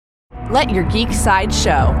Let your geek side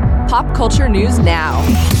show. Pop culture news now.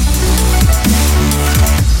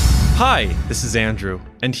 Hi, this is Andrew,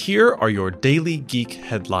 and here are your daily geek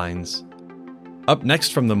headlines. Up next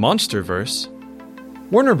from the Monsterverse,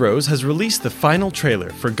 Warner Bros. Has released the final trailer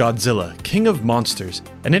for Godzilla, King of Monsters,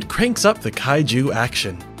 and it cranks up the kaiju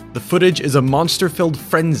action. The footage is a monster-filled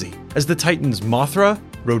frenzy as the titans Mothra,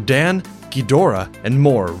 Rodan, Ghidorah, and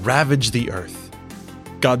more ravage the Earth.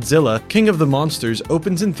 Godzilla, King of the Monsters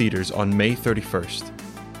opens in theaters on May 31st.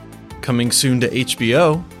 Coming soon to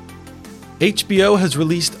HBO, HBO has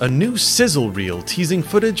released a new sizzle reel teasing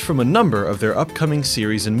footage from a number of their upcoming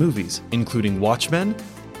series and movies, including Watchmen,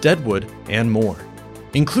 Deadwood, and more.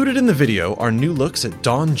 Included in the video are new looks at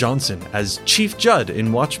Don Johnson as Chief Judd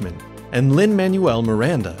in Watchmen, and Lin-Manuel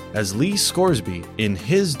Miranda as Lee Scoresby in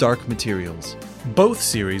His Dark Materials. Both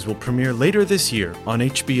series will premiere later this year on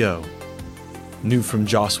HBO. New from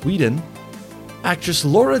Joss Whedon, actress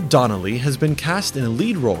Laura Donnelly has been cast in a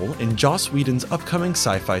lead role in Joss Whedon's upcoming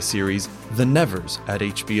sci-fi series, The Nevers, at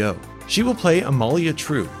HBO. She will play Amalia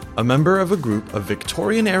True, a member of a group of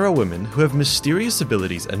Victorian-era women who have mysterious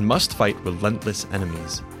abilities and must fight relentless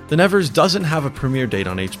enemies. The Nevers doesn't have a premiere date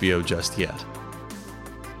on HBO just yet.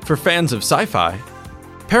 For fans of sci-fi,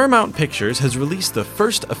 Paramount Pictures has released the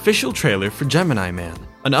first official trailer for Gemini Man,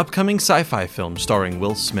 an upcoming sci-fi film starring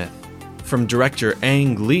Will Smith. From director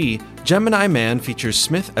Ang Lee, Gemini Man features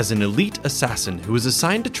Smith as an elite assassin who is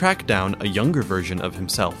assigned to track down a younger version of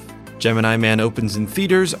himself. Gemini Man opens in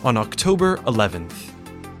theaters on October 11th.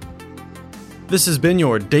 This has been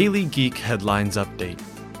your Daily Geek Headlines Update.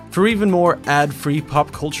 For even more ad-free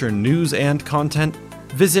pop culture news and content,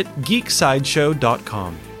 visit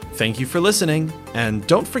geeksideshow.com. Thank you for listening, and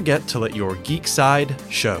don't forget to let your geek side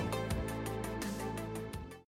show.